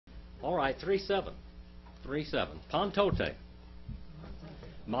All right, 3:7. 3:7. Pantote.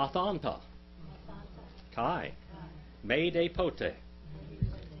 Mathanta. Kai. Mede pote.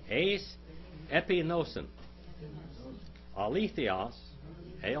 Ace epinosin. Alethios.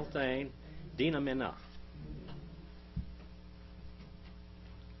 Eilthane. Dinamina.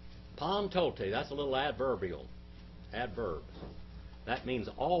 Pantote, that's a little adverbial. Adverb. That means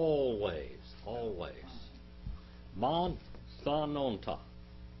always, always. Mon thanonta.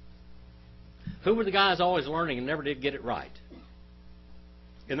 Who were the guys always learning and never did get it right?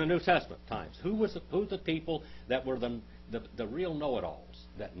 In the New Testament times. Who the people that were the real know-it-alls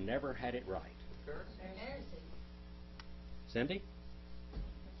that never had it right? Cindy?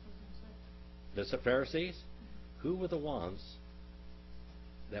 The Pharisees? Who were the ones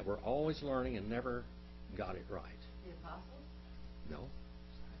that were always learning and never got it right? The apostles? No.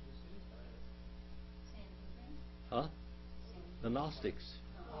 Huh? The Gnostics.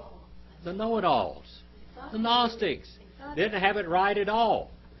 The know-it-alls. The Gnostics. Didn't have it right at all.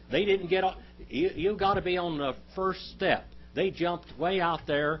 They didn't get on. You've got to be on the first step. They jumped way out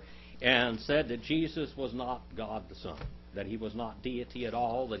there and said that Jesus was not God the Son, that he was not deity at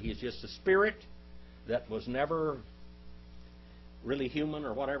all, that he's just a spirit that was never really human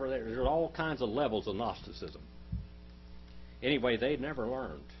or whatever. There's all kinds of levels of Gnosticism. Anyway, they never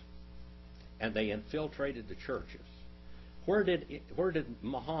learned, and they infiltrated the churches. Where did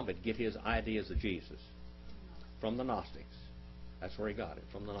Muhammad get his ideas of Jesus? From the Gnostics. That's where he got it,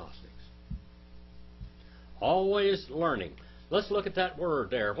 from the Gnostics. Always learning. Let's look at that word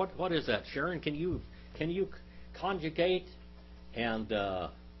there. What is that, Sharon? Can you conjugate and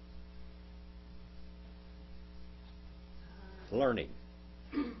learning?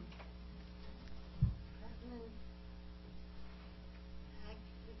 I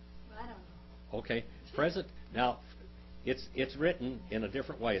don't know. Okay. Present. Now, it's written in a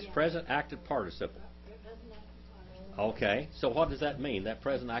different way. It's present active participle. Okay. So what does that mean? That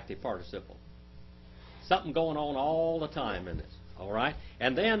present active participle. Something going on all the time in this. All right.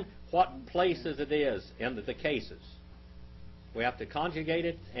 And then what places it is in the cases. We have to conjugate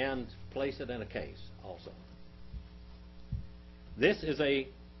it and place it in a case also. This is a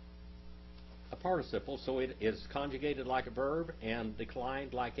participle, so it is conjugated like a verb and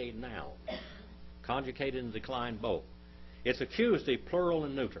declined like a noun. Conjugated and declined both. It's accusative, plural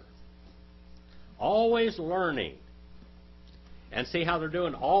and neuter. Always learning. And see how they're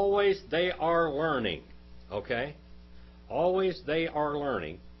doing? Always they are learning. Okay? Always they are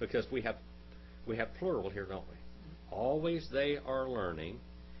learning, because we have plural here, don't we? Always they are learning.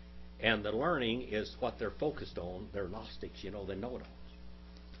 And the learning is what they're focused on. They're Gnostics, they know-it-alls.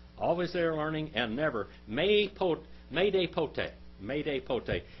 Always they're learning and never. Mede pote. Mede pote.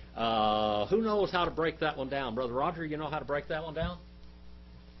 Who knows how to break that one down? Brother Roger, you know how to break that one down?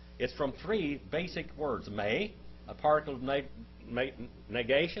 It's from three basic words. Me, a particle of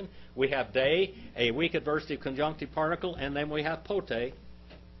negation. We have de, a weak adversative conjunctive particle. And then we have pote.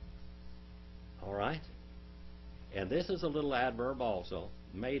 All right? And this is a little adverb also.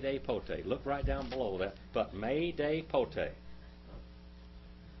 Mede pote. Look right down below that. But mede pote.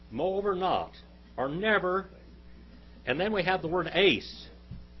 Moreover not, or never. And then we have the word ace.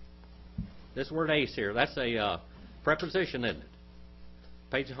 This word ace here, that's a preposition, isn't it?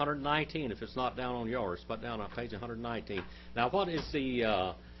 Page 119, if it's not down on yours, but down on page 119. Now, what is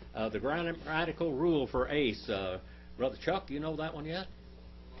the grammatical rule for ace? Brother Chuck, you know that one yet?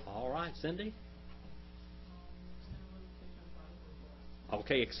 All right, Cindy?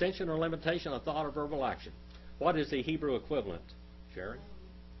 Okay, extension or limitation of thought or verbal action. What is the Hebrew equivalent, Sharon?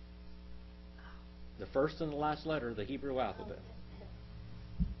 The first and the last letter of the Hebrew alphabet.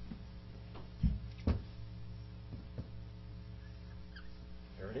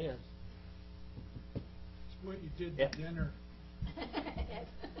 There it is. It's what you did at dinner.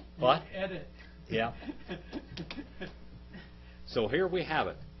 What? Edit. Yeah. So here we have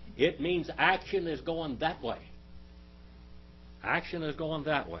it. It means action is going that way. Action is going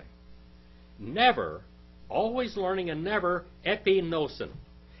that way. Never, always learning, and never epinosin.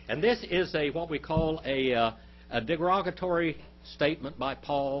 And this is what we call a derogatory statement by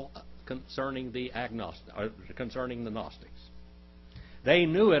Paul concerning the concerning the Gnostics. They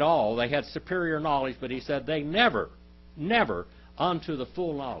knew it all. They had superior knowledge, but he said they never unto the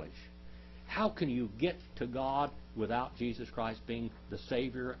full knowledge. How can you get to God without Jesus Christ being the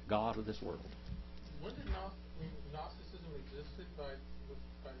Savior God of this world? When did Gnosticism existed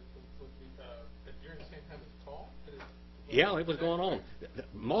during the same time as Paul? Yeah, it was going on.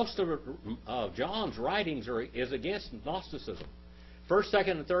 Most of John's writings is against Gnosticism. 1st,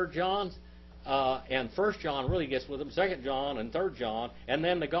 2nd, and 3rd John's and 1 John really gets with them, 2 John and 3 John, and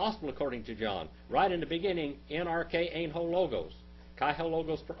then the Gospel according to John. Right in the beginning, NRK ein ho logos. Kai ho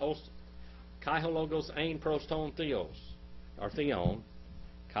logos ein proston theos. Or theon.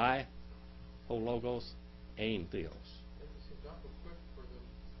 Kai ho logos ein theos. It seems awful quick for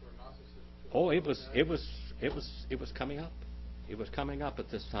Gnosticism to Oh, it was coming up. It was coming up at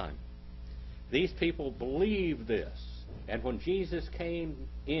this time. These people believed this. And when Jesus came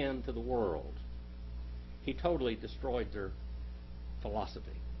into the world, he totally destroyed their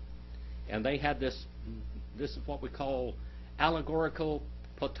philosophy. And they had this is what we call allegorical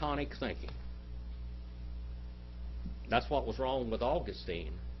Platonic thinking. That's what was wrong with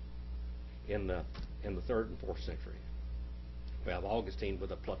Augustine in the 3rd and 4th century. We have Augustine with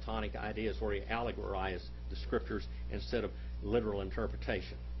the Platonic ideas where he allegorized the Scriptures instead of literal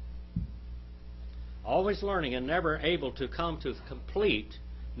interpretation. Always learning and never able to come to complete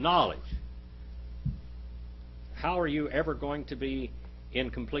knowledge. How are you ever going to be in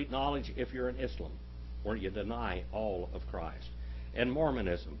complete knowledge if you're in Islam, where you deny all of Christ? And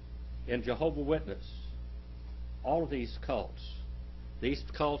Mormonism, and Jehovah's Witness, all of these cults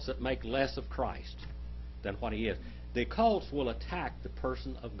that make less of Christ than what he is. The cults will attack the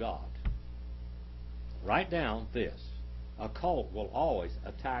person of God. Write down this. A cult will always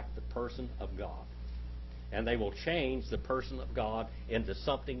attack the person of God. And they will change the person of God into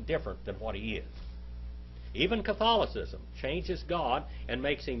something different than what he is. Even Catholicism changes God and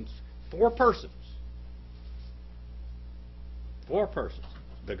makes him 4 persons. 4 persons.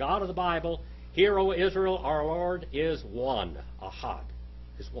 The God of the Bible, hear, O Israel, our Lord is one. Ahad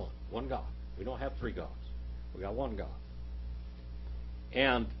is one. One God. We don't have 3 gods. We got one God.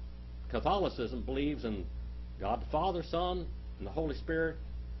 And Catholicism believes in God the Father, Son, and the Holy Spirit,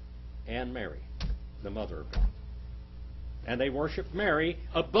 and Mary, the Mother of God. And they worship Mary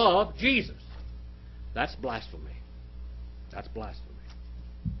above Jesus. That's blasphemy. That's blasphemy.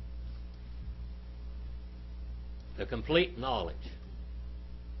 The complete knowledge.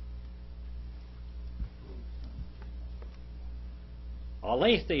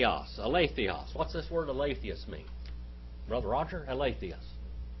 Aletheos. Aletheos. What's this word aletheos mean? Brother Roger? Aletheos.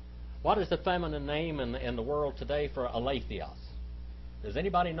 What is the feminine name in the world today for aletheos? Does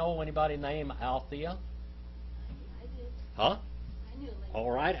anybody know anybody named Althea? I did. Huh? I knew. All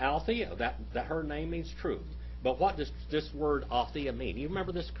right, Althea. That her name means truth. But what does this word Althea mean? You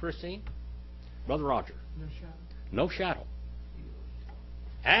remember this, Christine? Brother Roger? No shadow. No shadow.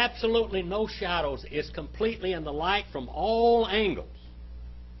 Absolutely no shadows. It's completely in the light from all angles.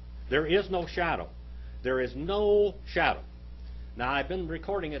 There is no shadow. There is no shadow. Now, I've been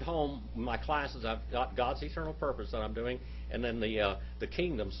recording at home my classes. I've got God's Eternal Purpose that I'm doing, and then the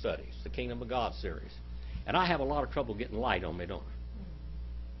Kingdom Studies, the Kingdom of God series. And I have a lot of trouble getting light on me, don't I?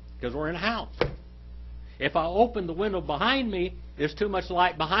 Because we're in a house. If I open the window behind me, there's too much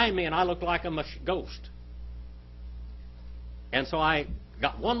light behind me, and I look like I'm a ghost. And so I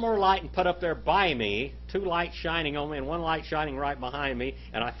got one more light and put up there by me, 2 lights shining on me and 1 light shining right behind me,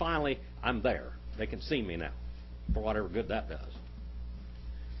 and I'm there. They can see me now, for whatever good that does.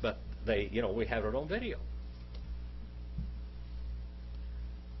 But we have it on video.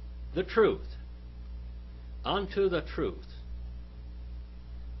 The truth. Unto the truth.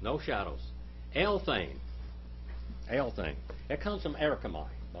 No shadows. El-thing. El-thing. It comes from Erechomai,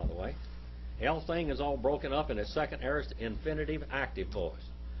 by the way. El-thing is all broken up in its second aorist infinitive active voice.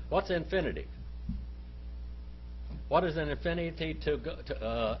 What's infinitive? What is an infinitive to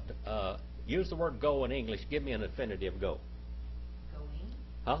go, use the word go in English. Give me an infinitive go. Going?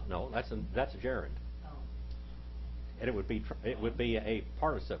 Huh? No, that's a gerund. Oh. And it would be a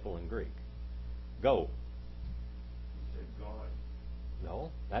participle in Greek. Go. You said God. No,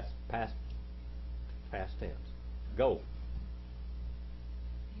 that's past tense. Go.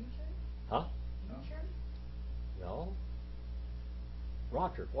 Future? Huh? Future? No.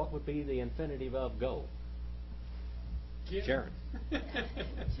 Roger, what would be the infinitive of go? Get- Gerund.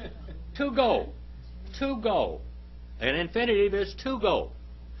 To go. To go. An infinitive is to go.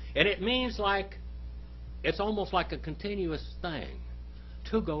 And it means it's almost like a continuous thing.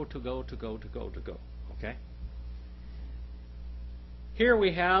 To go, to go, to go, to go, to go. Okay? Here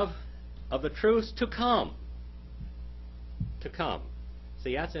we have of the truths to come. To come.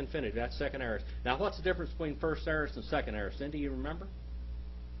 See, that's infinitive. That's second aorist. Now, what's the difference between first aorist and second aorist? Cindy, you remember?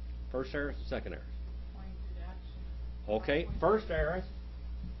 First aorist and second aorist. Pointed action. Okay, first aorist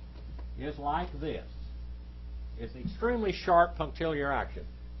is like this. It's extremely sharp punctiliar action.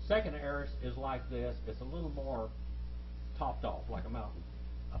 Second aorist is like this. It's a little more topped off, like a mountain,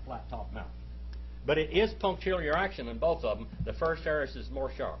 a flat top mountain. But it is punctiliar action in both of them. The first aorist is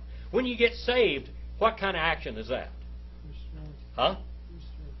more sharp. When you get saved, what kind of action is that? Huh?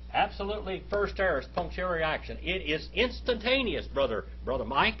 Absolutely first aorist punctuatory action. It is instantaneous, Brother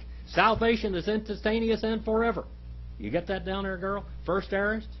Mike. Salvation is instantaneous and forever. You get that down there, girl? First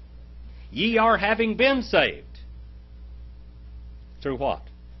aorist. Ye are having been saved. Through what?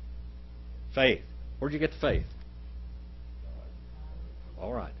 Faith. Where'd you get the faith?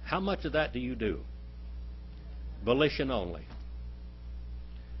 All right. How much of that do you do? Volition only.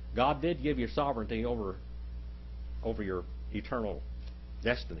 God did give you sovereignty over your eternal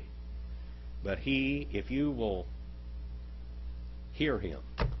destiny. But He, if you will hear Him,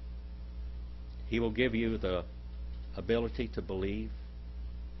 He will give you the ability to believe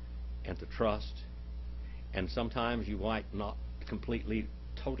and to trust. And sometimes you might not completely,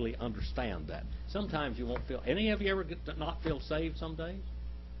 totally understand that. Sometimes you won't feel. Any of you ever get to not feel saved some days?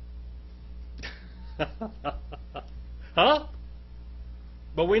 Huh?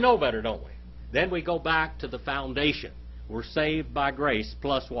 But we know better, don't we? Then we go back to the foundation. We're saved by grace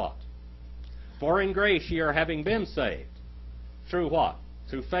plus what? For in grace ye are having been saved. Through what?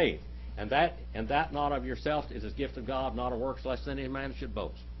 Through faith. And that not of yourself is a gift of God, not of works, lest any man should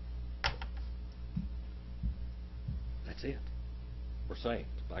boast. That's it. We're saved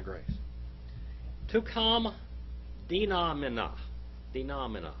by grace. To come denomina.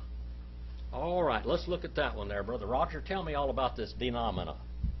 Denomina. All right, let's look at that one there, Brother Roger. Tell me all about this denomina.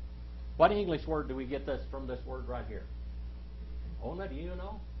 What English word do we get this from this word right here? Ona, do you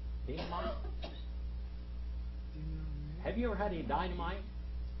know? Dynamite? Have you ever had any dynamite?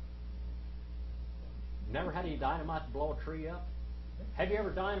 Never had any dynamite to blow a tree up? Have you ever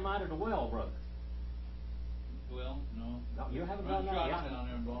dynamited a well, brother? Well, no. No, you haven't done that? Shot Yeah. it down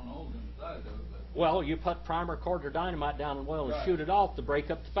there and blown holes in the side of it. But Well, you put primer cord or dynamite down in the well and shoot it off to break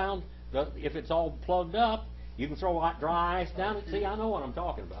up the found. If it's all plugged up, you can throw like dry ice down it. See, I know what I'm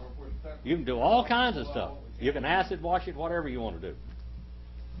talking about. You can do all kinds of stuff. You can acid wash it, whatever you want to do.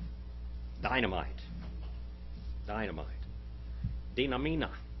 Dynamite. Dynamite. Dynamina.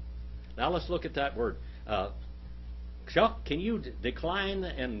 Now let's look at that word. Chuck, can you decline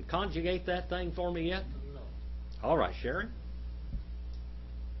and conjugate that thing for me yet? No. All right, Sharon.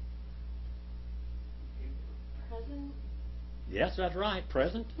 Present. Yes, that's right.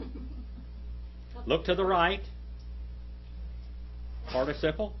 Present. Look to the right.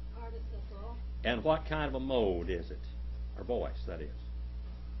 Participle. Participle. And what kind of a mode is it? Or voice, that is.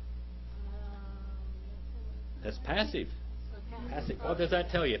 That's passive. Passive. What does that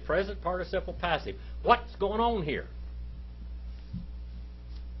tell you? Present, participle, passive. What's going on here?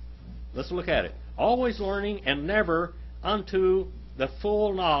 Let's look at it. Always learning and never unto the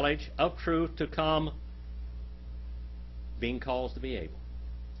full knowledge of truth to come, being caused to be able.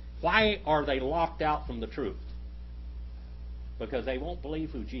 Why are they locked out from the truth? Because they won't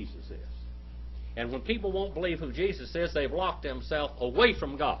believe who Jesus is. And when people won't believe who Jesus is, they've locked themselves away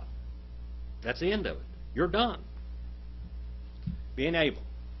from God. That's the end of it. You're done. Being able.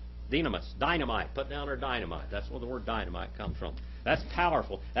 Dynamis, dynamite. Put down our dynamite. That's where the word dynamite comes from. That's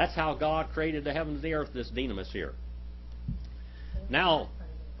powerful. That's how God created the heavens and the earth, this dynamis here. Now,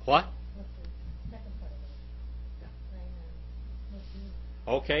 what?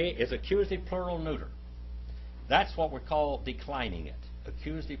 Okay, it's accusative plural neuter. That's what we call declining it.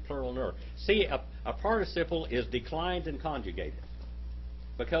 Accusative plural neuter. See, a participle is declined and conjugated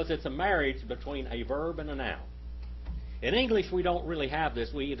because it's a marriage between a verb and a noun. In English, we don't really have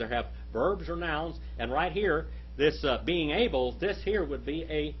this. We either have verbs or nouns, and right here, this being able, this here would be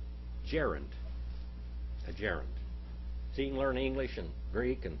a gerund. A gerund. So you can learn English and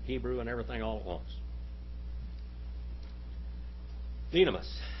Greek and Hebrew and everything all at once.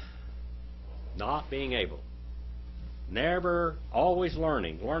 Dynamis. Not being able. Never, always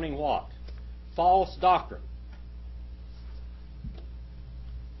learning. Learning what? False doctrine.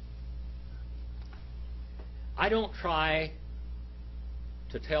 I don't try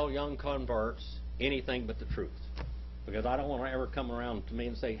to tell young converts anything but the truth, because I don't want to ever come around to me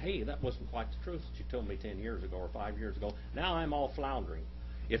and say, hey, that wasn't quite the truth that you told me 10 years ago or 5 years ago. Now I'm all floundering.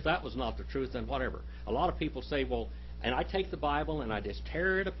 If that was not the truth, then whatever. A lot of people say, well, and I take the Bible and I just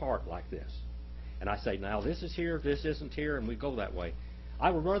tear it apart like this. And I say, now this is here, this isn't here, and we go that way. I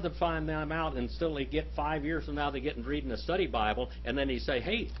would rather find them out and still they get 5 years from now they get reading a study Bible, and then they say,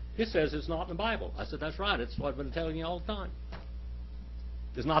 hey, this says it's not in the Bible. I said, that's right. It's what I've been telling you all the time.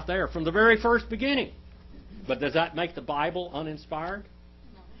 It's not there from the very first beginning. But does that make the Bible uninspired?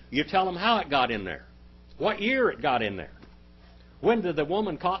 No. You tell them how it got in there. What year it got in there. When did the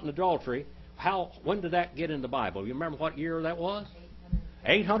woman caught in adultery, when did that get in the Bible? You remember what year that was?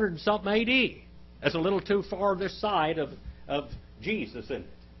 800 and something A.D. That's a little too far this side of Jesus, isn't it?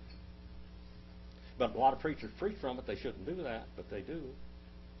 But a lot of preachers preach from it. They shouldn't do that, but they do.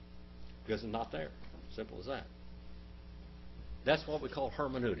 Because it's not there. Simple as that. That's what we call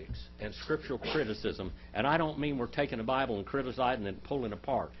hermeneutics and scriptural criticism. And I don't mean we're taking the Bible and criticizing and pulling it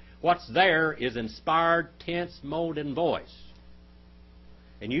apart. What's there is inspired tense, mode, and voice.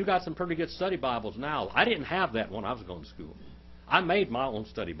 And you got some pretty good study Bibles now. I didn't have that when I was going to school. I made my own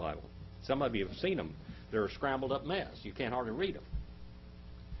study Bible. Some of you have seen them. They're a scrambled up mess. You can't hardly read them.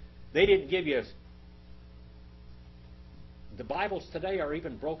 They didn't give you... The Bibles today are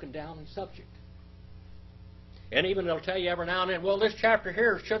even broken down in subject. And even they'll tell you every now and then, well, this chapter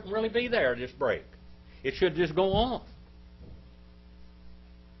here shouldn't really be there, this break. It should just go on.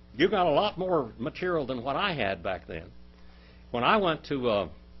 You got a lot more material than what I had back then. When I went to,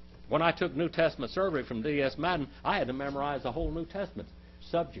 when I took New Testament survey from D.S. Madden, I had to memorize the whole New Testament,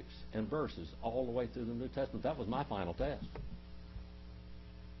 subjects and verses, all the way through the New Testament. That was my final test.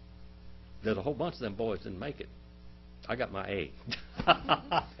 There's a whole bunch of them boys didn't make it. I got my A.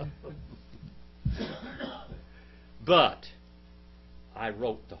 But I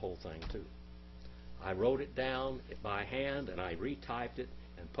wrote the whole thing too. I wrote it down by hand and I retyped it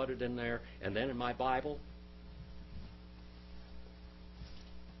and put it in there. And then in my Bible,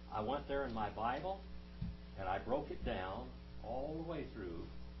 I went there in my Bible and I broke it down all the way through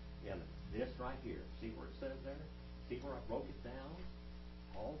in this right here. See where it says there? See where I broke it down?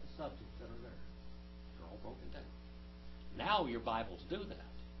 All the subjects that are there. They're all broken down. Now your Bibles do that.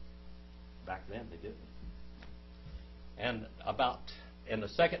 Back then they didn't. And about in the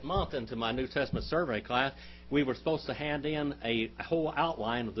second month into my New Testament survey class, we were supposed to hand in a whole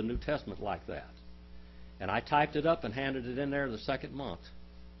outline of the New Testament like that. And I typed it up and handed it in there the second month.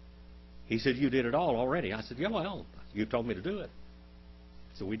 He said, you did it all already. I said, yeah, well, you told me to do it.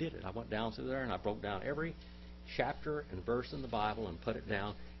 So we did it. I went down through there and I broke down every chapter and verse in the Bible and put it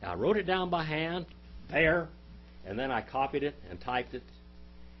down. And I wrote it down by hand there, and then I copied it and typed it.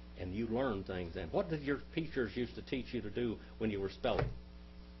 And you learn things then. What did your teachers used to teach you to do when you were spelling?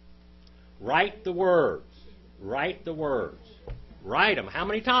 Write the words. Write the words. Write them. How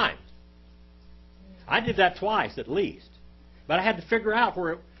many times? I did that twice at least. But I had to figure out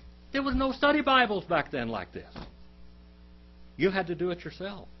where there was no study Bibles back then like this. You had to do it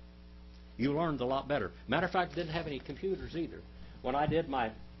yourself. You learned a lot better. Matter of fact, didn't have any computers either. When I did my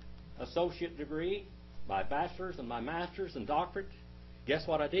associate degree, my bachelor's and my master's and doctorate, guess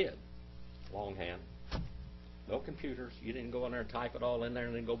what I did? Longhand. No computers. You didn't go in there and type it all in there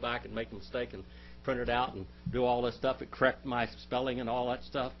and then go back and make a mistake and print it out and do all this stuff. It correct my spelling and all that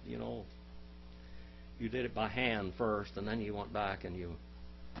stuff. You know, you did it by hand first and then you went back and you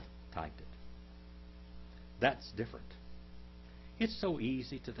typed it. That's different. It's so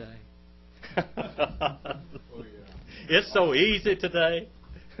easy today. It's so easy today.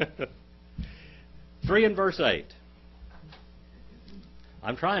 3 and verse 8.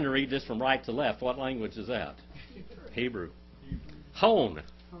 I'm trying to read this from right to left. What language is that? Hebrew. Hon.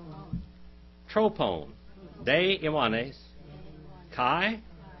 Tropon. De Iwanes. Kai.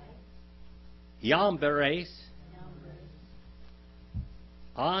 Yamberes.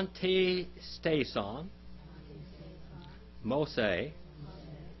 Antistason. Mose.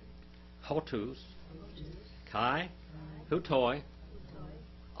 Hotus. Kai. Hutoi.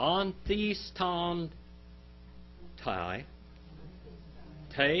 Antiston. Tai.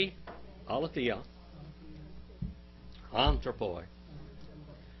 Te, Aletheia, Anthropoi,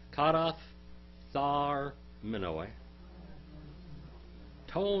 Kadath, Thar, Minoi,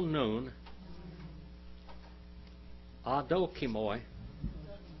 Ton Nun, Adokimoi,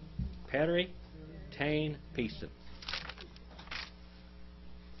 Peri, Tain, Pison.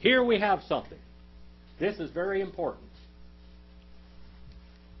 Here we have something. This is very important.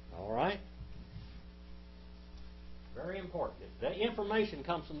 All right? Very important. The information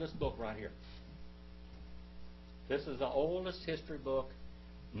comes from this book right here. This is the oldest history book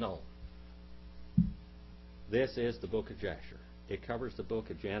known. This is the book of Jasher. It covers the book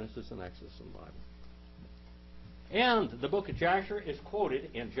of Genesis and Exodus in the Bible. And the book of Jasher is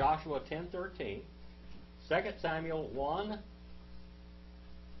quoted in Joshua 10:13, 2 Samuel 1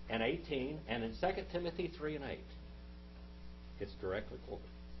 and 18, and in 2 Timothy 3 and 8. It's directly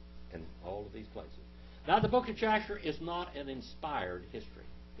quoted in all of these places. Now, the book of Jasher is not an inspired history.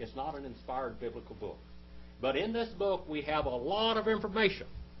 It's not an inspired biblical book. But in this book, we have a lot of information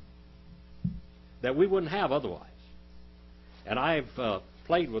that we wouldn't have otherwise. And I've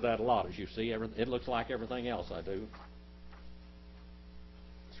played with that a lot, as you see. It looks like everything else I do.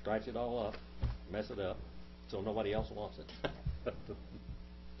 Scratch it all up, mess it up, so nobody else wants it. The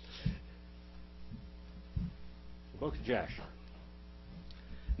book of Jasher.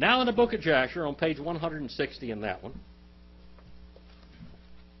 Now in the book of Jasher, on page 160 in that one,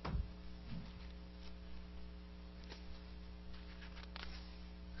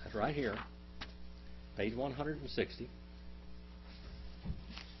 that's right here, page 160,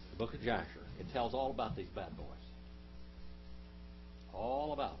 the book of Jasher. It tells all about these bad boys.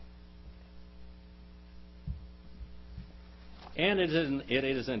 All about them. And it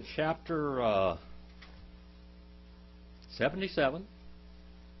is in chapter 77,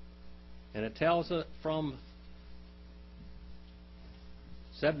 and it tells it from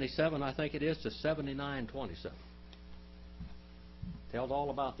 77, I think it is, to 79:27. Tells all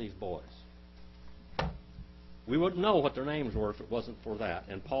about these boys. We wouldn't know what their names were if it wasn't for that,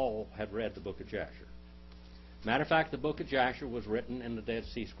 and Paul had read the book of Jasher. Matter of fact, the book of Jasher was written in the Dead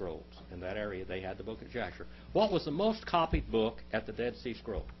Sea Scrolls. In that area, they had the book of Jasher. What was the most copied book at the Dead Sea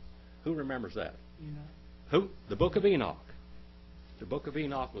Scrolls? Who remembers that? Enoch. Who? The book of Enoch. The book of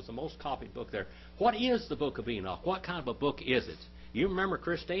Enoch was the most copied book there. What is the book of Enoch? What kind of a book is it? You remember,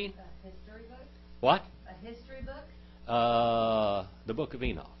 Christine? A history book? What? A history book? The book of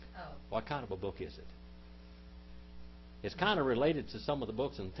Enoch. Oh. What kind of a book is it? It's kind of related to some of the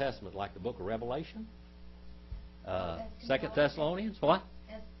books in the Testament, like the book of Revelation, 2 Thessalonians. What?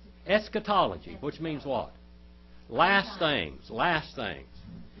 Eschatology, which means what? Last things. Last things.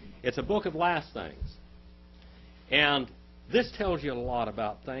 It's a book of last things. And this tells you a lot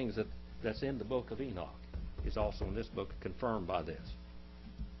about things that's in the book of Enoch. Is also in this book confirmed by this.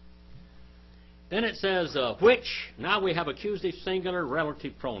 Then it says, which, now we have accusative singular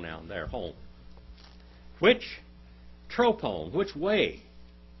relative pronoun there, home. Which, tropon, which way?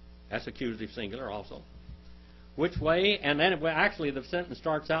 That's accusative singular also. Which way? And then actually the sentence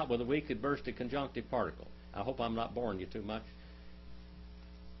starts out with a weak adversative conjunctive particle. I hope I'm not boring you too much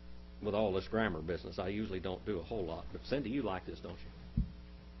with all this grammar business. I usually don't do a whole lot. But Cindy, you like this, don't you?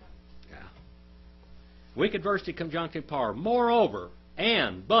 Yeah. Weak adversative conjunctive power. Moreover,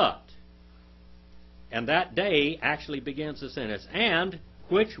 and, but. And that day actually begins the sentence. And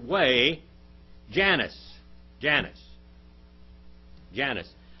which way? Janus. Janus. Janus.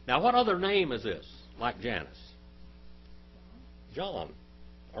 Now what other name is this like Janus? John.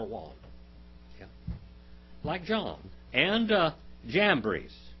 Or Juan. Yeah. Like John. And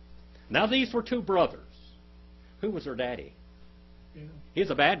Jambres. Now these were two brothers. Who was their daddy? Yeah. He's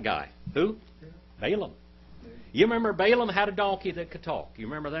a bad guy. Who? Yeah. Balaam. You remember Balaam had a donkey that could talk. You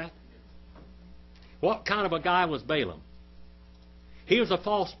remember that? What kind of a guy was Balaam? He was a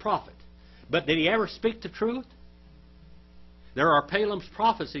false prophet. But did he ever speak the truth? There are Balaam's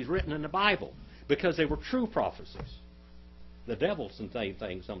prophecies written in the Bible because they were true prophecies. The devil's and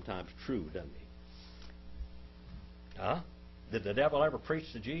things sometimes true, doesn't he? Huh? Did the devil ever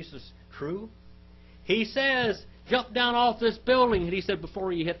preach to Jesus true? He says, jump down off this building. And he said,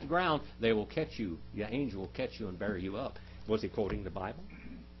 before you hit the ground, they will catch you. Your angel will catch you and bury you up. Was he quoting the Bible?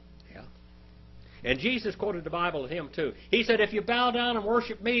 Yeah. And Jesus quoted the Bible to him too. He said, if you bow down and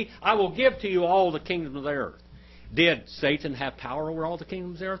worship me, I will give to you all the kingdoms of the earth. Did Satan have power over all the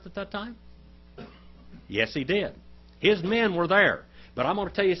kingdoms of the earth at that time? Yes, he did. His men were there. But I'm going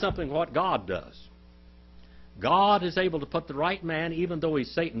to tell you something what God does. God is able to put the right man, even though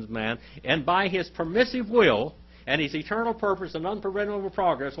he's Satan's man, and by his permissive will and his eternal purpose and unpreventable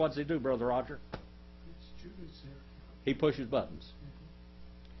progress, what does he do, Brother Roger? It's Judas there. He pushes buttons.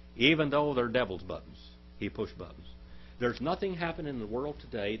 Even though they're devil's buttons, he pushes buttons. There's nothing happening in the world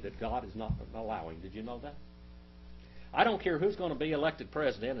today that God is not allowing. Did you know that? I don't care who's going to be elected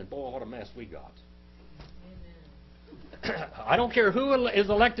president, and boy, what a mess we got. I don't care who is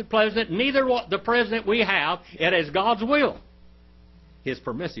elected president, neither what the president we have, it is God's will. His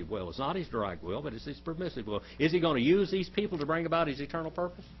permissive will. It's not his direct will, but it's his permissive will. Is he going to use these people to bring about his eternal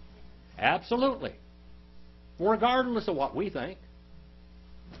purpose? Absolutely. Regardless of what we think.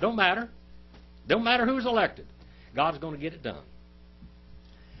 Don't matter. Don't matter who's elected. God's going to get it done.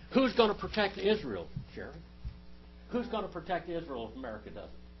 Who's going to protect Israel, Sherry? Who's going to protect Israel if America doesn't?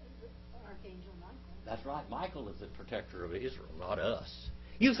 Archangel Michael. That's right. Michael is the protector of Israel, not us.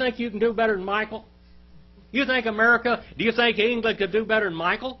 You think you can do better than Michael? You think America, do you think England could do better than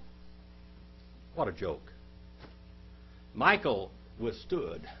Michael? What a joke. Michael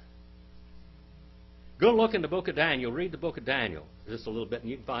withstood. Go look in the book of Daniel. Read the book of Daniel just a little bit, and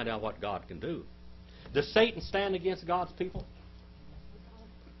you can find out what God can do. Does Satan stand against God's people?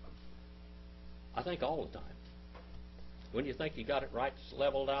 I think all the time. When you think you got it right, it's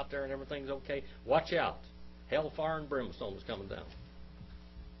leveled out there and everything's okay, watch out. Hellfire and brimstone is coming down.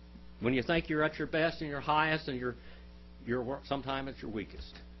 When you think you're at your best and your highest and you're sometimes at your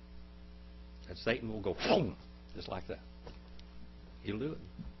weakest. And Satan will go boom, just like that. He'll do it.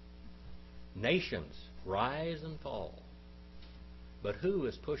 Nations rise and fall. But who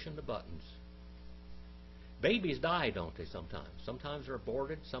is pushing the buttons? Babies die, don't they, sometimes? Sometimes they're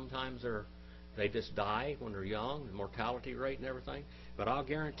aborted. Sometimes they just die when they're young, the mortality rate and everything. But I'll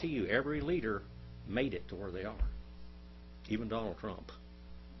guarantee you, every leader made it to where they are. Even Donald Trump.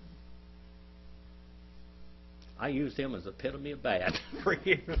 I used him as the epitome of bad for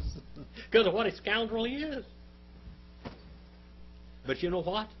years because of what a scoundrel he is. But you know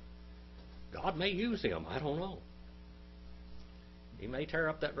what? God may use him. I don't know. He may tear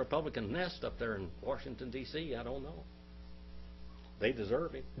up that Republican nest up there in Washington, D.C. I don't know. They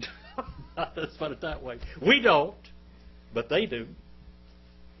deserve him. Let's put it that way. We don't, but they do.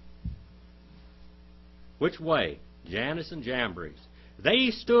 Which way? Jannes and Jambres.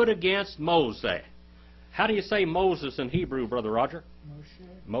 They stood against Moses. How do you say Moses in Hebrew, Brother Roger?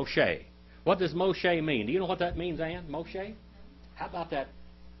 Moshe. Moshe. What does Moshe mean? Do you know what that means, Ann? Moshe? How about that,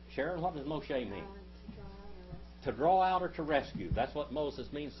 Sharon? What does Moshe mean? To draw out or to rescue. That's what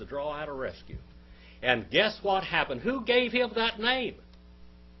Moses means, to draw out or rescue. And guess what happened? Who gave him that name?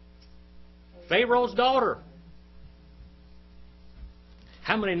 Pharaoh's daughter.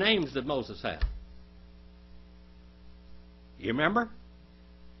 How many names did Moses have? You remember?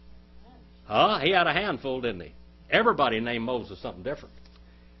 He had a handful, didn't he? Everybody named Moses something different.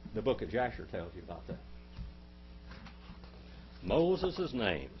 The book of Jasher tells you about that. Moses'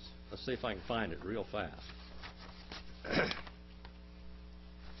 names. Let's see if I can find it real fast.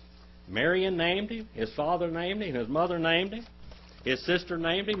 Miriam named him. His father named him. His mother named him. His sister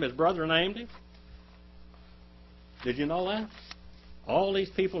named him. His brother named him. Did you know that? All these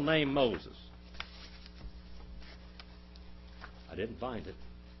people named Moses. I didn't find it.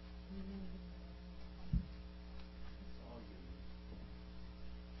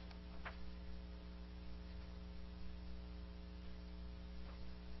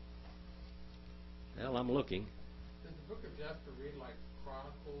 Well, I'm looking. Does the book of Jasher read like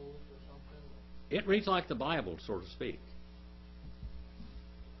Chronicles or something? It reads like the Bible, so to speak.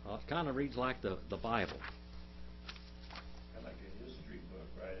 It kind of reads like the Bible. Kind of like a history book,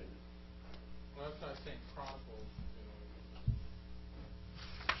 right? Well, that's what I'm saying, Chronicles.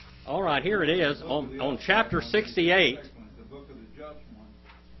 All right, here it is on chapter 68. The book of the Just One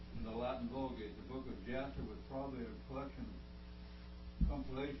in the Latin Vulgate. The book of Jasher was probably a collection of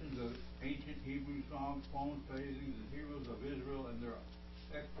compilations of ancient Hebrew songs, poems, praisings, and heroes of Israel and their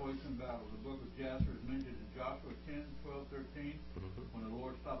exploits in battle. The book of Jasher is mentioned in Joshua 10, 12, 13, when the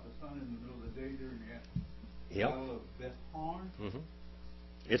Lord stopped the sun in the middle of the day during the battle of Beth Horn.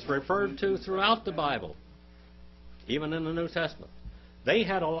 It's referred to throughout the Bible, even in the New Testament. They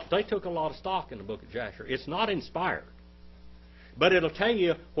took a lot of stock in the book of Jasher. It's not inspired, but it'll tell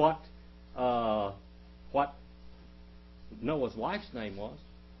you what Noah's wife's name was,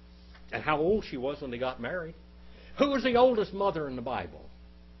 and how old she was when they got married. Who was the oldest mother in the Bible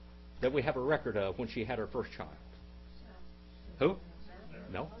that we have a record of when she had her first child? Who?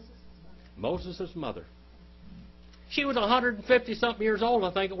 No. Moses' mother. She was 150-something years old,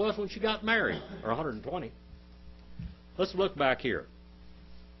 I think it was, when she got married, or 120. Let's look back here.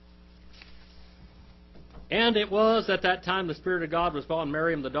 And it was at that time the Spirit of God was upon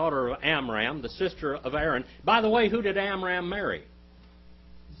Miriam, the daughter of Amram, the sister of Aaron. By the way, who did Amram marry?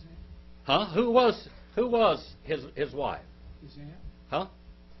 Huh? Who was his wife? His aunt. Huh?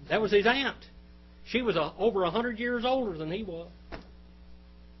 That was his aunt. She was over 100 years older than he was.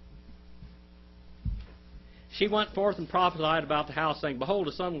 She went forth and prophesied about the house, saying, Behold,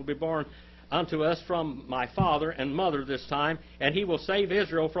 a son will be born unto us from my father and mother this time, and he will save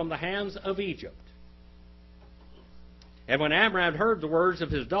Israel from the hands of Egypt. And when Amram heard the words of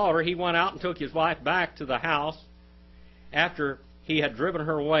his daughter, he went out and took his wife back to the house after he had driven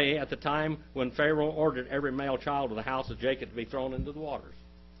her away at the time when Pharaoh ordered every male child of the house of Jacob to be thrown into the waters.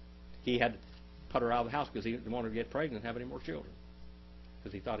 He had put her out of the house because he didn't want her to get pregnant and have any more children,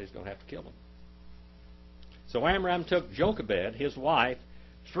 because he thought he was going to have to kill them. So Amram took Jochebed, his wife,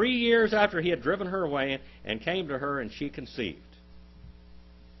 3 years after he had driven her away, and came to her, and she conceived.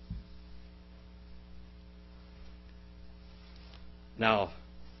 Now,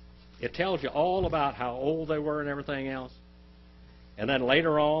 it tells you all about how old they were and everything else. And then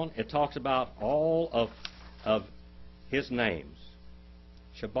later on, it talks about all of his names.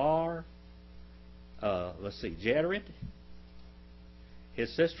 Shabar, Jared.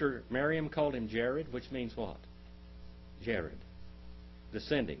 His sister Miriam called him Jared, which means what? Jared,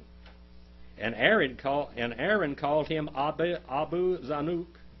 descending. And Aaron called him Abu Zanuk.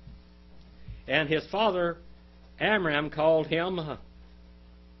 And his father Amram called him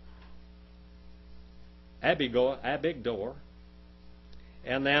Abigdor.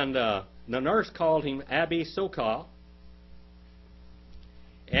 And then the nurse called him Abi Sokah.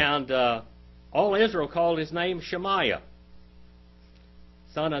 And all Israel called his name Shemaiah,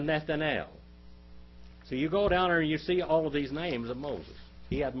 son of Nethanel. So you go down there and you see all of these names of Moses.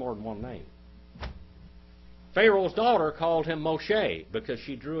 He had more than one name. Pharaoh's daughter called him Moshe because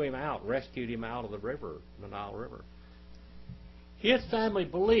she drew him out, rescued him out of the river, the Nile River. His family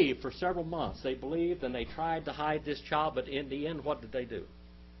believed for several months. They believed and they tried to hide this child, but in the end, what did they do?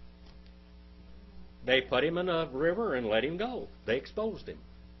 They put him in a river and let him go. They exposed him.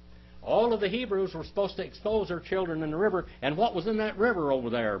 All of the Hebrews were supposed to expose their children in the river, and what was in that river over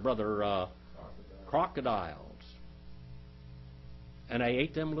there, brother? Crocodiles. And they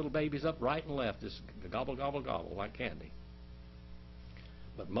ate them little babies up right and left, just gobble, gobble, gobble, like candy.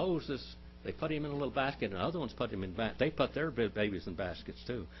 But Moses, they put him in a little basket, and other ones put him in baskets. They put their babies in baskets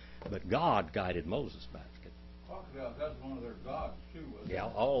too. But God guided Moses' basket. Crocodiles, that's one of their gods too, wasn't it? Yeah,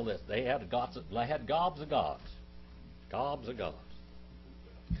 all this. They had gobs of gods. Gobs of gods.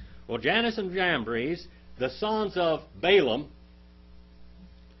 Well, Jannes and Jambres, the sons of Balaam,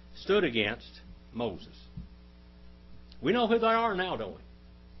 stood against Moses. We know who they are now, don't we?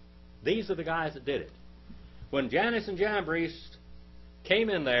 These are the guys that did it. When Jannes and Jambres came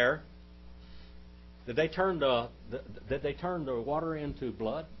in there, did they turn the water into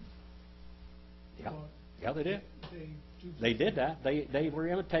blood? Yeah, yeah, they did. They did that. They were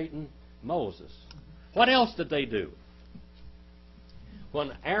imitating Moses. What else did they do?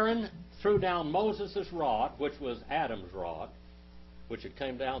 When Aaron threw down Moses' rod, which was Adam's rod, which had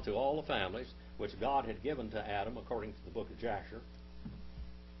come down to all the families, which God had given to Adam according to the book of Jasher.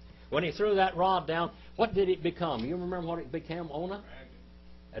 When he threw that rod down, what did it become? You remember what it became, Ona?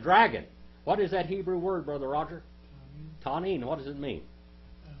 A dragon. What is that Hebrew word, Brother Roger? Tanin. What does it mean?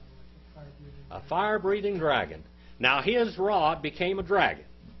 A fire-breathing dragon. Now his rod became a dragon.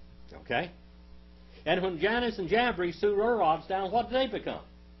 Okay? And when Jannes and Jambres threw their rods down, what did they become?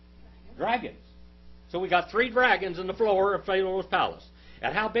 Dragons. So we got 3 dragons in the floor of Pharaoh's palace.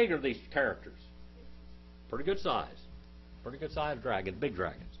 And how big are these characters? Pretty good size. Pretty good size dragons, big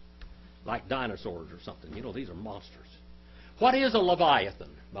dragons. Like dinosaurs or something. You know, these are monsters. What is a Leviathan,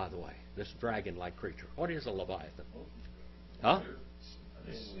 by the way? This dragon-like creature. What is a Leviathan? Huh?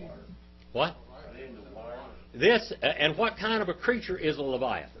 What? This, and what kind of a creature is a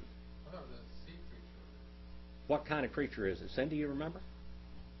Leviathan? What kind of creature is it? Cindy, you remember?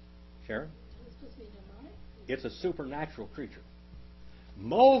 Sharon? It's a supernatural creature.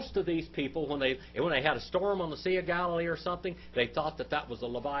 Most of these people, when they had a storm on the Sea of Galilee or something, they thought that was a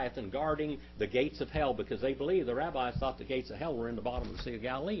Leviathan guarding the gates of hell, because they believed, the rabbis thought the gates of hell were in the bottom of the Sea of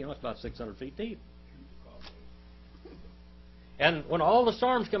Galilee. You know, it's about 600 feet deep. And when all the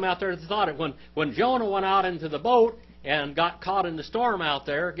storms come out there, they thought it. When Jonah went out into the boat and got caught in the storm out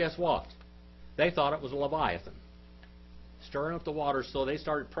there, guess what? They thought it was a Leviathan, stirring up the waters. So they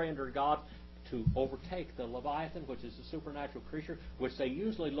started praying to God to overtake the Leviathan, which is a supernatural creature, which they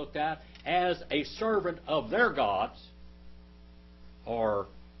usually looked at as a servant of their gods. Or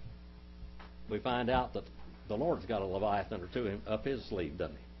we find out that the Lord's got a Leviathan or two up his sleeve,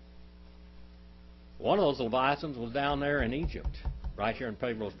 doesn't he? One of those Leviathans was down there in Egypt, right here in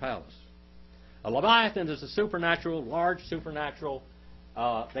Pharaoh's palace. A Leviathan is a supernatural, large supernatural,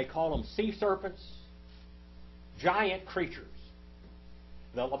 they call them sea serpents, giant creatures.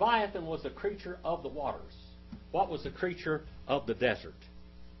 The Leviathan was the creature of the waters. What was the creature of the desert?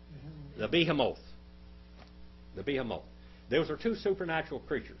 The behemoth. The behemoth. Those are 2 supernatural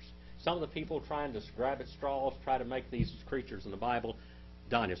creatures. Some of the people trying to grab at straws try to make these creatures in the Bible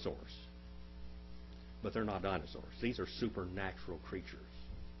dinosaurs. But they're not dinosaurs. These are supernatural creatures.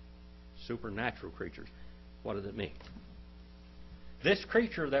 Supernatural creatures. What does it mean? This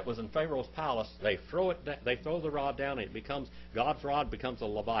creature that was in Pharaoh's palace, they throw the rod down, and it becomes, God's rod becomes a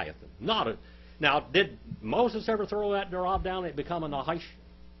Leviathan. Now, did Moses ever throw that rod down and it become a Nahash?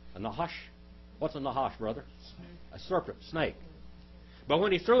 A Nahash? What's a Nahash, brother? A serpent, snake. But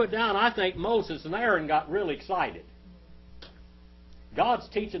when he threw it down, I think Moses and Aaron got really excited. God's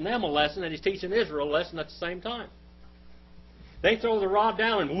teaching them a lesson, and he's teaching Israel a lesson at the same time. They throw the rod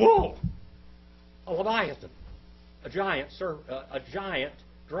down, and whoa! A Leviathan. A giant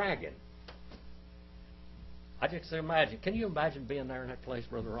dragon. I just imagine. Can you imagine being there in that place,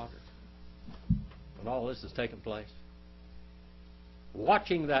 Brother Roger, when all this is taking place?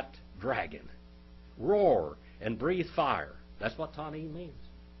 Watching that dragon roar and breathe fire. That's what Tanin means.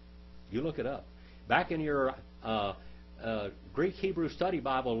 You look it up. Back in your Greek Hebrew study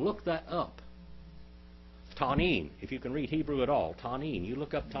Bible, look that up. Tanin, if you can read Hebrew at all. Tanin. You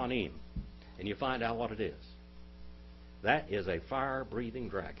look up Tanin, and you find out what it is. That is a fire-breathing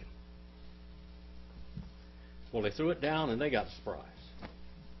dragon. Well, they threw it down and they got the surprise.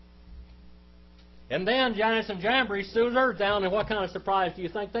 And then Janus and Jambres threw theirs down, and what kind of surprise do you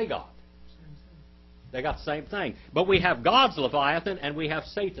think they got? They got the same thing. But we have God's Leviathan and we have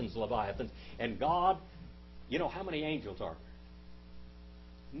Satan's Leviathan. And God, you know, how many angels are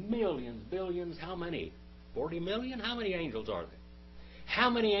there? Millions, billions, how many? 40 million? How many angels are there? How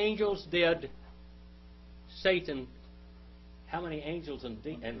many angels did Satan, how many angels and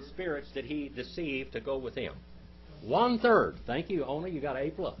spirits did he deceive to go with him? 1/3. Thank you, Ona. You got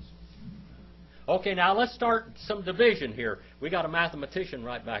A+. Okay, now let's start some division here. We got a mathematician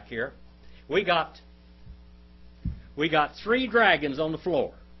right back here. We got 3 dragons on the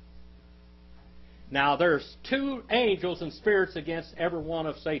floor. Now there's 2 angels and spirits against every one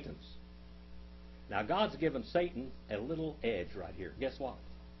of Satan's. Now God's given Satan a little edge right here. Guess what?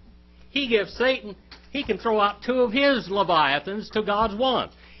 He gives Satan, he can throw out 2 of his Leviathans to God's 1.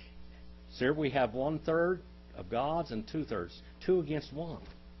 So we have 1/3 of God's and 2/3. 2 against 1.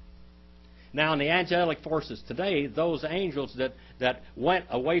 Now in the angelic forces today, those angels that went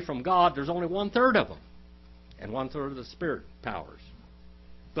away from God, there's only 1/3 of them. And 1/3 of the spirit powers.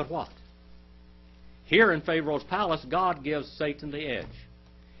 But what? Here in Pharaoh's palace, God gives Satan the edge.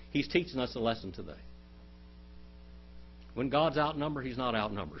 He's teaching us a lesson today. When God's outnumbered, He's not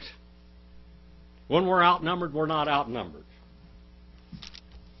outnumbered. When we're outnumbered, we're not outnumbered.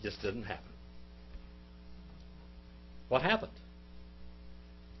 Just didn't happen. What happened?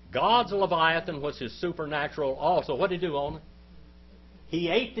 God's Leviathan was his supernatural also. What did he do on it? He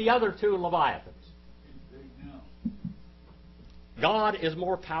ate the other 2 Leviathans. God is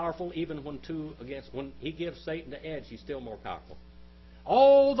more powerful even when when he gives Satan the edge, he's still more powerful.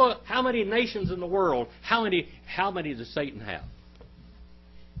 How many nations in the world, how many does Satan have?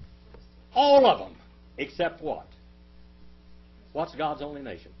 All of them, except what? What's God's only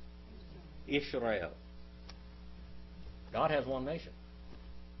nation? Israel. God has one nation.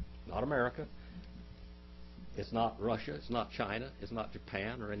 Not America. It's not Russia. It's not China. It's not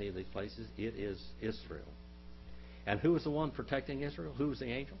Japan or any of these places. It is Israel. And who is the one protecting Israel? Who is the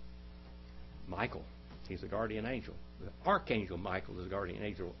angel? Michael. He's a guardian angel. The archangel Michael is a guardian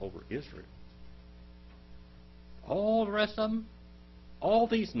angel over Israel. All the rest of them, all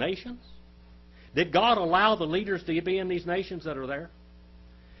these nations, did God allow the leaders to be in these nations that are there?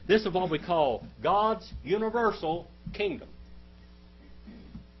 This is what we call God's universal kingdom.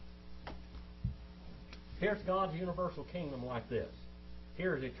 Here's God's universal kingdom like this.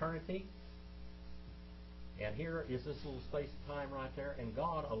 Here is eternity. And here is this little space of time right there. And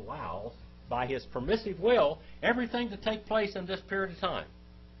God allows, by His permissive will, everything to take place in this period of time.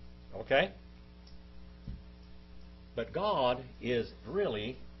 Okay? But God is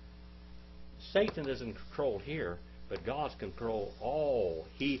really, Satan is in control here, but God's control all.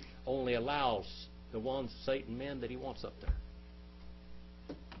 He only allows the ones, Satan men, that He wants up there.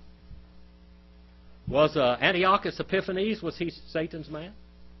 Was Antiochus Epiphanes, was he Satan's man?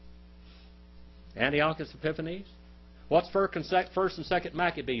 Antiochus Epiphanes? What's First and Second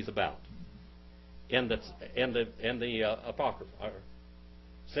Maccabees about? In the Apocrypha.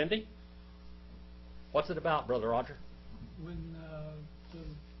 Cindy? What's it about, Brother Roger? When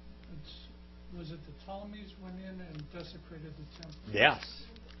was it the Ptolemies went in and desecrated the temple? Yes.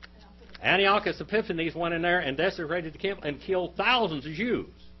 Antiochus Epiphanes went in there and desecrated the temple and killed thousands of Jews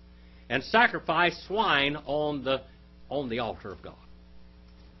and sacrificed swine on the altar of God.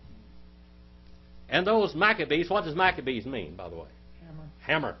 And those Maccabees, what does Maccabees mean, by the way?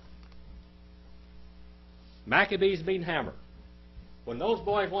 Hammer. Maccabees mean hammer. When those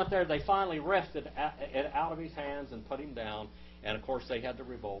boys went there, they finally wrested it out of his hands and put him down. And, of course, they had the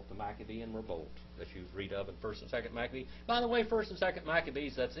revolt, the Maccabean revolt that you read of in 1st and 2nd Maccabees. By the way, 1st and 2nd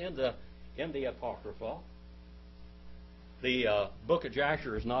Maccabees, that's in the Apocrypha. The book of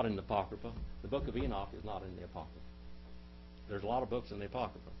Jasher is not in the Apocrypha. The book of Enoch is not in the Apocrypha. There's a lot of books in the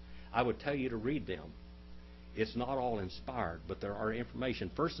Apocrypha. I would tell you to read them. It's not all inspired, but there are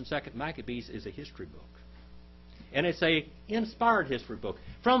information. 1st and 2nd Maccabees is a history book. And it's a inspired history book.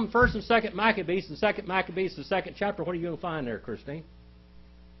 From 1st and 2nd Maccabees, the 2nd Maccabees, the 2nd chapter, what are you going to find there, Christine?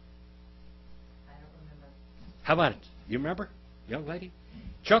 I don't remember. How about it? You remember, young lady?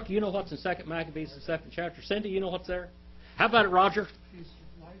 Chuck, you know what's in 2nd Maccabees, the 2nd chapter? Cindy, you know what's there? How about it, Roger? Feast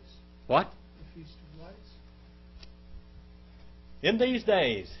of Lights. What? The Feast of Lights. In these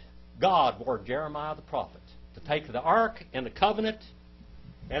days, God warned Jeremiah the prophet to take the ark and the covenant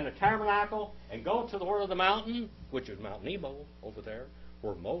and the tabernacle and go to the word of the mountain, which is Mount Nebo over there,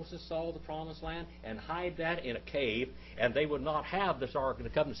 where Moses saw the promised land, and hide that in a cave, and they would not have this ark of the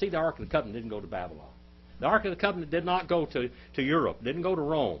covenant. See, the ark of the covenant didn't go to Babylon. The Ark of the Covenant did not go to Europe, didn't go to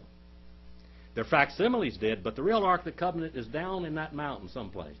Rome. Their facsimiles did, but the real Ark of the Covenant is down in that mountain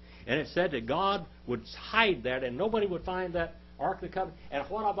someplace. And it said that God would hide that, and nobody would find that Ark of the Covenant. And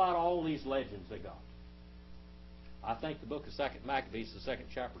what about all these legends they got? I think the book of 2nd Maccabees, the 2nd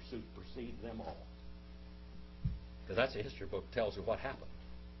chapter, supersedes them all. Because that's a history book that tells you what happened.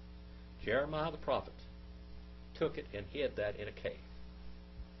 Jeremiah the prophet took it and hid that in a cave.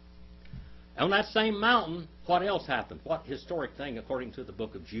 On that same mountain, what else happened? What historic thing according to the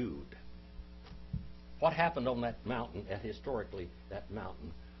book of Jude? What happened on that mountain, historically, that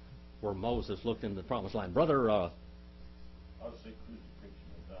mountain where Moses looked into the promised land? Brother, I would say crucifixion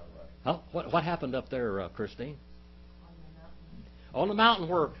is not right. what happened up there, Christine? On the mountain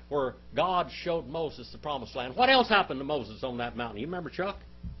where God showed Moses the promised land. What else happened to Moses on that mountain? You remember, Chuck?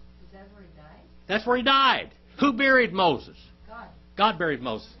 Is that where he died? That's where he died. Who buried Moses? God. God buried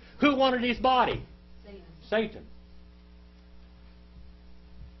Moses. Who wanted his body? Satan. Satan.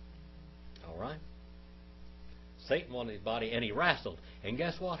 All right. Satan wanted his body, and he wrestled. And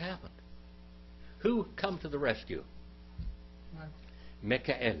guess what happened? Who come to the rescue? Michael.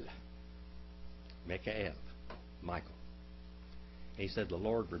 Michael. He said, "The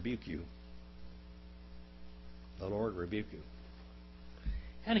Lord rebuke you. The Lord rebuke you."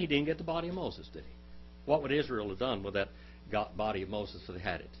 And he didn't get the body of Moses, did he? What would Israel have done with that body of Moses if they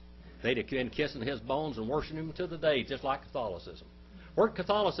had it? They'd have been kissing his bones and worshiping him to the day, just like Catholicism. Where'd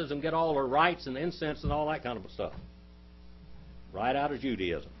Catholicism get all their rites and incense and all that kind of stuff? Right out of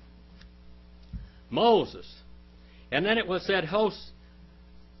Judaism. Moses. And then it was said, hutos.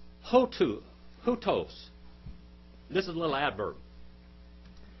 This is a little adverb.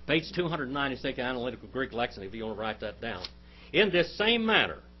 Page 296, Analytical Greek Lexicon, if you want to write that down. In this same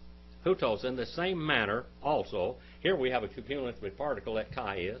manner, hutos, in the same manner also, here we have a cumulative particle that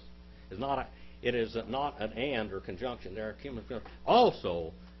chi is. It is not an and or conjunction. There are cumulative.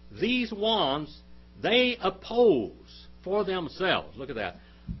 Also, these ones, they oppose for themselves. Look at that.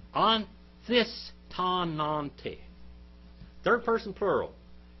 Anthistonante. Third person plural.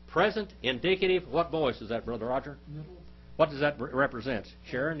 Present, indicative. What voice is that, Brother Roger? Middle. What does that represent?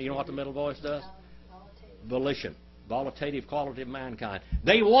 Sharon, do you know what the middle voice does? Volition. Volitative quality of mankind.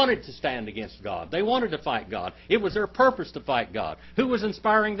 They wanted to stand against God. They wanted to fight God. It was their purpose to fight God. Who was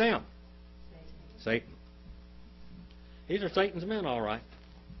inspiring them? Satan. These are Satan's men, all right.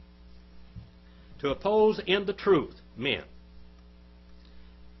 To oppose in the truth, men.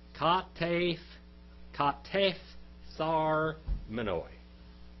 Katef thar menoi.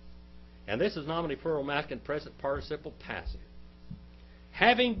 And this is nominative plural masculine present participle passive.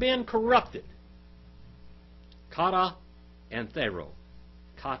 Having been corrupted. Kata and thero.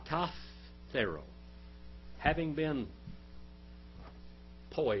 Kataf thero. Having been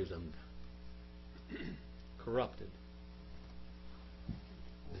poisoned, corrupted,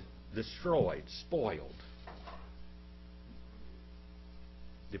 destroyed, spoiled,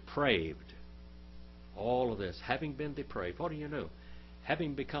 depraved. All of this. Having been depraved. What do you know?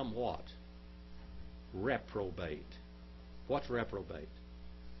 Having become what? Reprobate. What's reprobate?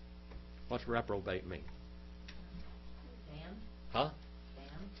 What's reprobate mean? Damned. Huh?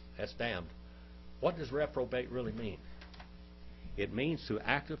 Damned. That's damned. What does reprobate really mean? It means to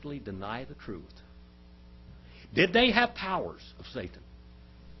actively deny the truth. Did they have powers of Satan?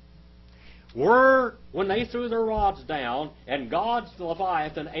 When they threw their rods down and God's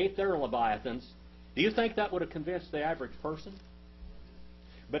Leviathan ate their Leviathans, do you think that would have convinced the average person?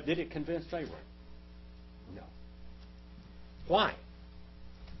 But did it convince Pharaoh? No. Why?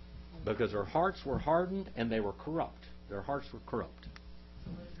 Because their hearts were hardened and they were corrupt. Their hearts were corrupt.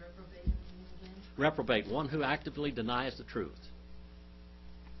 So what does reprobate mean again? Reprobate, one who actively denies the truth.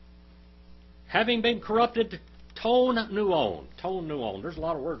 Having been corrupted, ton nuon. Ton nuon. There's a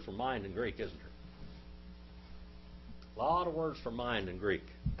lot of words for mind in Greek, isn't there? A lot of words for mind in Greek.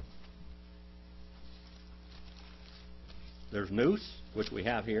 There's nous, which we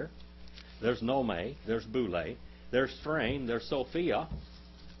have here. There's nome. There's boule. There's strain. There's sophia.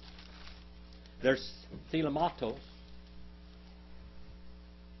 There's thelematos.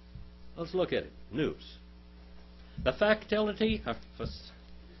 Let's look at it. Nous. The faculties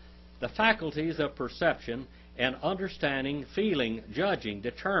of perception and understanding, feeling, judging,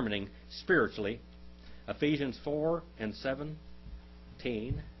 determining spiritually. Ephesians 4 and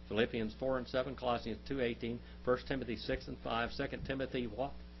 17. Philippians 4 and 7, Colossians 2:18, 1 Timothy 6 and 5, 2 Timothy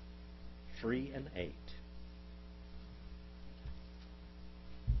what? 3 and 8.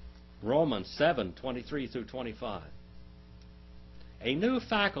 Romans 7:23 through 25. A new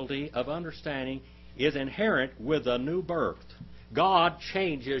faculty of understanding is inherent with a new birth. God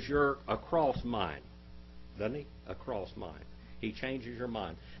changes your across mind. doesn't he? A cross mind. He changes your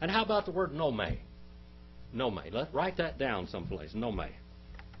mind. And how about the word nome? Nome. Let's write that down someplace. Nome.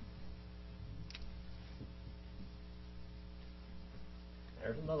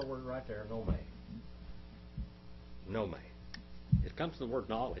 There's another word right there, nome. Nome. It comes from the word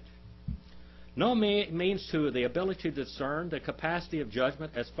knowledge. Nome means to the ability to discern, the capacity of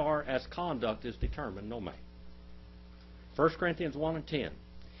judgment as far as conduct is determined. Nome. 1 Corinthians 1 and 10.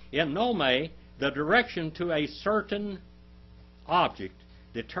 In nome, the direction to a certain object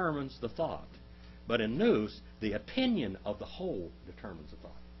determines the thought. But in nous, the opinion of the whole determines the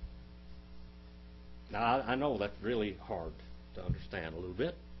thought. Now, I know that's really hard to understand a little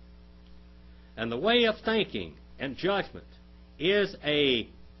bit. And the way of thinking and judgment is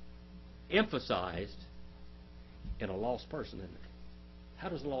emphasized in a lost person, isn't it? How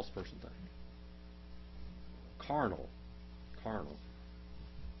does a lost person think? Carnal. Carnal.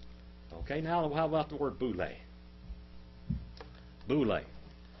 Okay, now how about the word boule? Boule.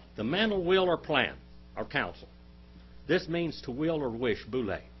 The mental will or plan or counsel. This means to will or wish,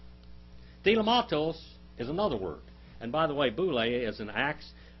 boule. Thelematos is another word. And by the way, boule is in Acts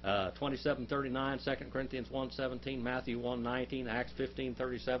 27:39, 2 Corinthians 1:17, Matthew 1:19, Acts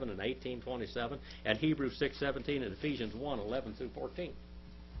 15:37 and 18:27, and Hebrews 6:17 and Ephesians 1:11 through 14.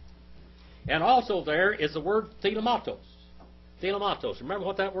 And also there is the word thelematos. Thelematos. Remember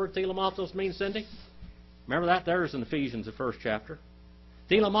what that word thelematos means, Cindy? Remember that? There's in Ephesians, the first chapter.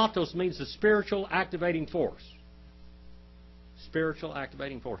 Thelematos means the spiritual activating force. Spiritual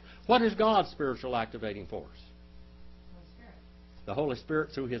activating force. What is God's spiritual activating force? Holy Spirit. The Holy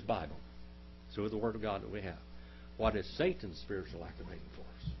Spirit through His Bible, through the Word of God that we have. What is Satan's spiritual activating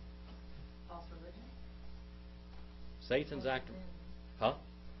force? False religion. Satan's activating. Huh?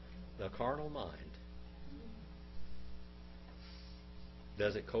 The carnal mind.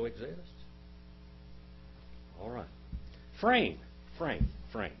 Does it coexist? All right. Frame. Frame.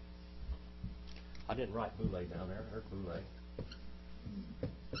 Frame. I didn't write boule down there. There's boule.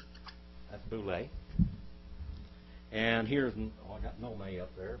 That's boule. And here's, I got nome up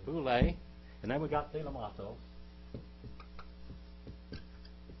there. Boule. And then we got thelematos.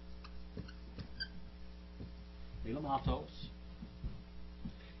 Thelematos.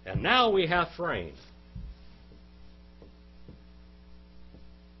 And now we have frame.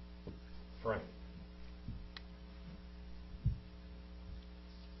 Frame.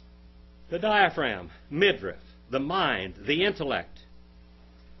 The diaphragm, midriff, the mind, the intellect,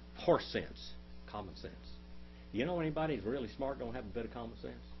 horse sense, common sense. You know anybody who's really smart don't have a bit of common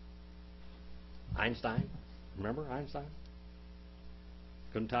sense? Einstein. Remember Einstein?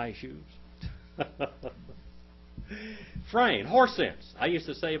 Couldn't tie his shoes. Frame, horse sense. I used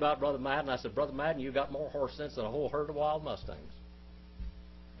to say about Brother Madden, I said, Brother Madden, you got more horse sense than a whole herd of wild Mustangs.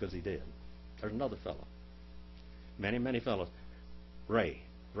 Because he did. There's another fellow. Many, many fellows. Ray.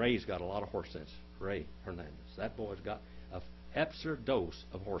 Ray's got a lot of horse sense. Ray Hernandez. That boy's got an absurd dose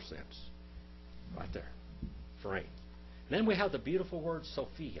of horse sense. Right there. Frame. And then we have the beautiful word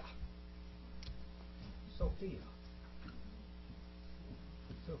Sophia. Sophia.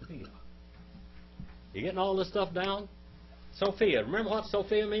 Sophia. You getting all this stuff down? Sophia. Remember what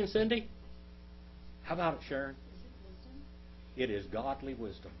Sophia means, Cindy? How about it, Sharon? It is godly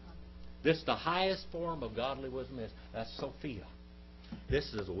wisdom. This is the highest form of godly wisdom. That's Sophia.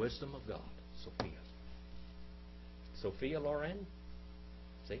 This is the wisdom of God. Sophia. Sophia Loren?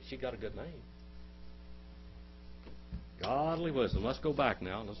 See, she got a good name. Godly wisdom. Let's go back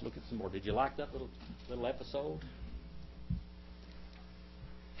now. Let's look at some more. Did you like that little episode?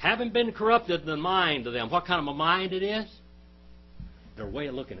 Having been corrupted in the mind of them. What kind of a mind it is? Their way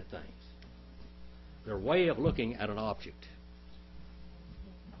of looking at things. Their way of looking at an object.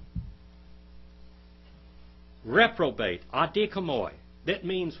 Reprobate, adikomoi. That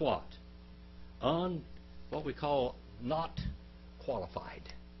means what? What we call not qualified,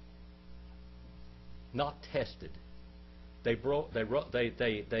 not tested. They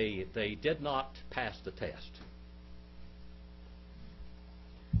did not pass the test.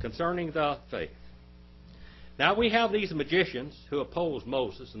 Concerning the faith. Now we have these magicians who oppose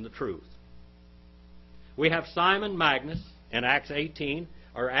Moses and the truth. We have Simon Magus in Acts 18.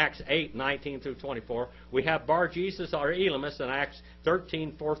 Or Acts 8, 19 through 24. We have Bar-Jesus or Elymas in Acts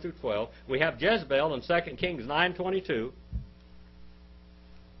 13, 4 through 12. We have Jezebel in 2 Kings 9, 22.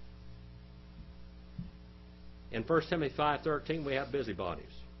 In 1 Timothy 5, 13, we have busybodies.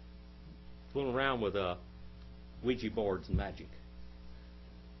 Fooling around with Ouija boards and magic.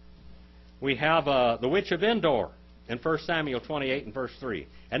 We have the witch of Endor in 1 Samuel 28 and verse 3.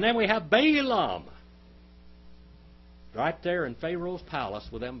 And then we have Balaam. Right there in Pharaoh's palace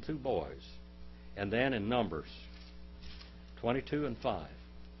with them two boys. And then in Numbers 22 and 5.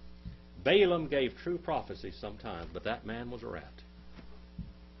 Balaam gave true prophecy sometimes, but that man was a rat.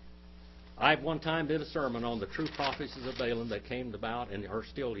 I one time did a sermon on the true prophecies of Balaam that came about and are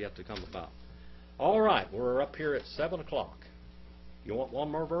still yet to come about. All right, we're up here at 7 o'clock. You want one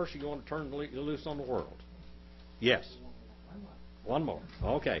more verse or you want to turn loose on the world? Yes. One more.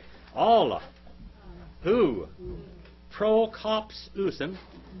 Okay. Allah, who, prokops usen,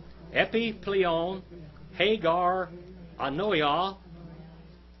 epipleon, Hagar, Anoia,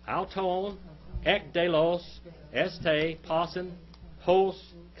 Auton, Ekdelos, Este, Posen, Hos,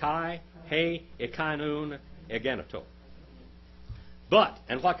 Kai, He, Ikainun, Egeneto. But,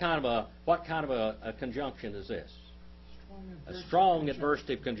 and what kind of a conjunction is this? A strong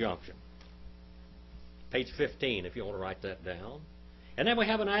adversative conjunction. Page 15, if you want to write that down. And then we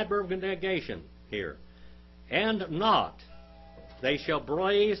have an adverb of negation here. And not, they shall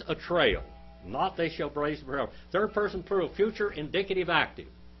blaze a trail. Not, they shall blaze a trail. Third person plural, future indicative active.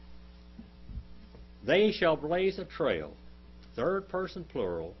 They shall blaze a trail. Third person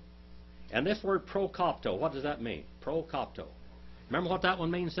plural. And this word prokopto, what does that mean? Prokopto. Remember what that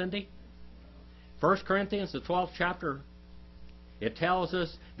one means, Cindy? 1 Corinthians, the 12th chapter, it tells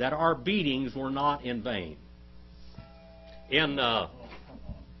us that our beatings were not in vain. In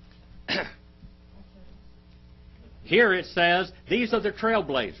here it says, these are the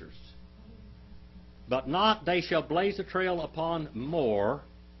trailblazers. But not they shall blaze a trail upon more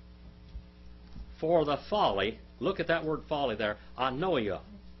for the folly. Look at that word folly there. Anoia.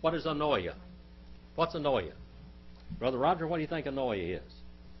 What is anoia? What's anoia? Brother Roger, what do you think anoia is?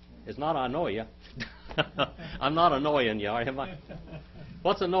 It's not anoia. I'm not annoying you, am I?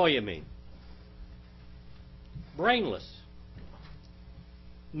 What's anoia mean? Brainless.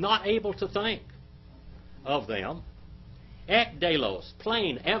 Not able to think of them. Ekdelos,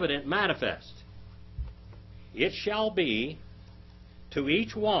 plain, evident, manifest. It shall be to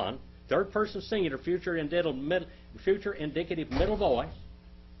each one, third person singular, future indicative middle voice,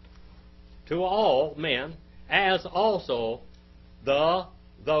 to all men, as also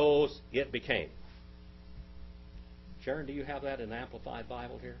those it became. Sharon, do you have that in the Amplified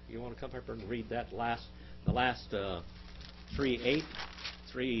Bible here? You want to come up and read that the last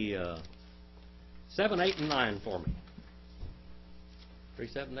 7, 8, and 9 for me. 3,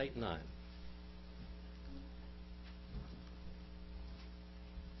 7, 8, and 9.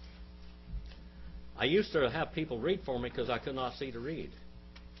 I used to have people read for me because I could not see to read.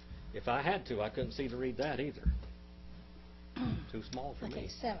 If I had to, I couldn't see to read that either. Too small for Okay, me.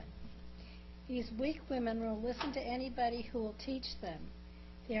 7. These weak women will listen to anybody who will teach them.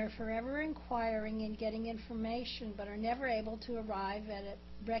 They are forever inquiring and getting information, but are never able to arrive at a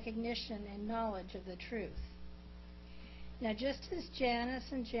recognition and knowledge of the truth. Now, just as Jannes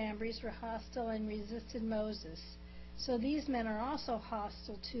and Jambres were hostile and resisted Moses, so these men are also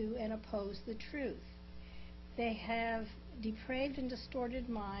hostile to and oppose the truth. They have depraved and distorted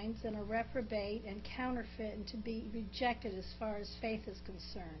minds and are reprobate and counterfeit and to be rejected as far as faith is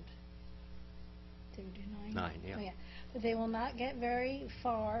concerned. Did we do 9? 9, yeah. Oh, yeah. But they will not get very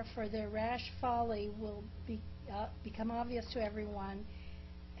far, for their rash folly will become obvious to everyone,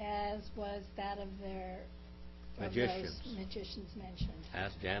 as was that of Magicians. those magicians mentioned.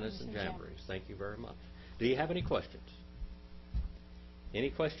 Ask Jannes and Jambres. Thank you very much. Do you have any questions?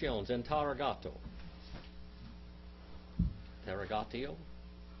 Any questions? Interrogato. Interrogatio.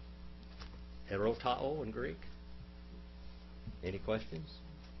 Erotao in Greek. Any questions?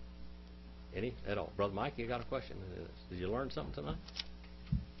 Any at all? Brother Mike, you got a question? Did you learn something tonight?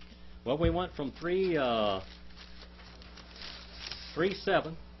 Well, we went from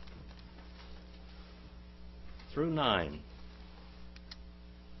 3:7 through 9.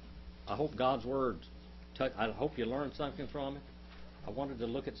 I hope God's Word, I hope you learned something from it. I wanted to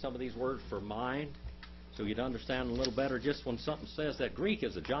look at some of these words for mind so you'd understand a little better just when something says that. Greek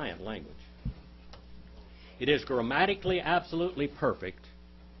is a giant language. It is grammatically absolutely perfect.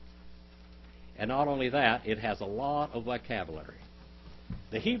 And not only that, it has a lot of vocabulary.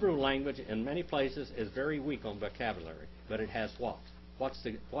 The Hebrew language in many places is very weak on vocabulary, but it has what? What's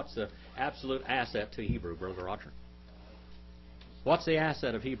the absolute asset to Hebrew, Brother Roger? What's the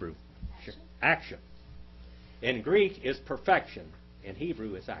asset of Hebrew? Action. In Greek is perfection. In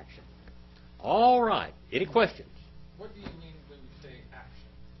Hebrew is action. All right. Any questions? What do you mean when you say action?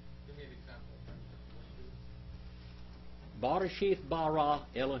 Give me an example. Barashith bara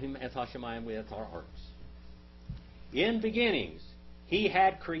Elohim et hashemayim v'et ha'aretz. In beginnings, He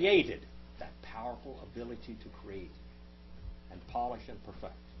had created, that powerful ability to create and polish and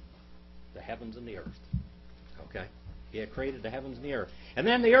perfect the heavens and the earth. Okay? He had created the heavens and the earth. And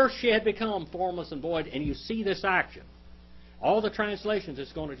then the earth she had become formless and void, and you see this action. All the translations,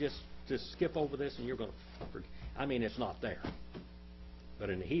 it's going to just skip over this, and you're going to, I mean, it's not there. But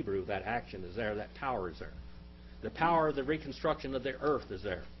in the Hebrew, that action is there, that power is there. The power of the reconstruction of the earth is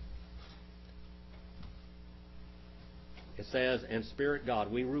there. It says, in Spirit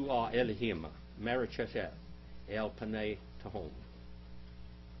God, we ruah Elohim, Maricheshet, El Panei Tahom.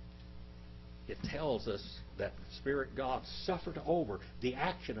 It tells us that Spirit God suffered over, the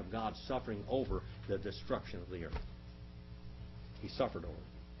action of God suffering over the destruction of the earth. He suffered over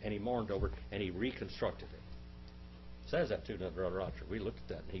it, and he mourned over it, and he reconstructed it. It says that too, doesn't it, Brother Roger? We looked at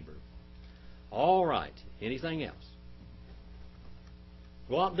that in Hebrew. All right. Anything else?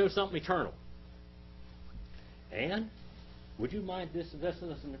 Go out and do something eternal. And would you mind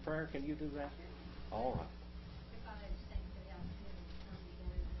dismissing us in the prayer? Can you do that? All right.